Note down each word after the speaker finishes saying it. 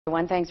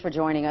Everyone, thanks for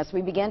joining us.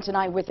 We begin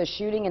tonight with a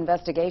shooting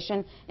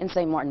investigation in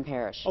St. Martin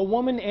Parish. A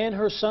woman and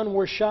her son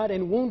were shot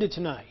and wounded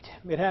tonight.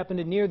 It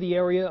happened near the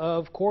area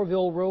of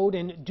Corville Road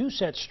and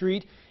Doucette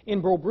Street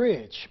in Breaux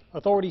Bridge.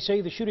 Authorities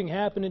say the shooting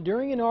happened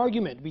during an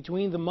argument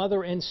between the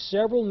mother and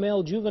several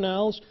male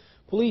juveniles.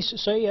 Police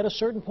say at a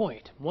certain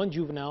point, one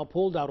juvenile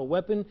pulled out a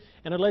weapon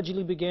and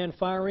allegedly began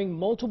firing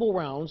multiple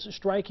rounds,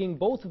 striking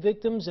both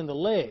victims in the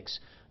legs.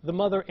 The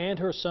mother and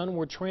her son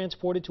were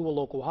transported to a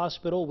local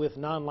hospital with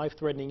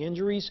non-life-threatening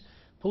injuries.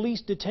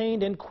 Police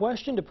detained and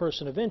questioned a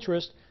person of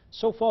interest.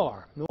 So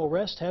far, no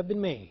arrests have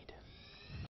been made.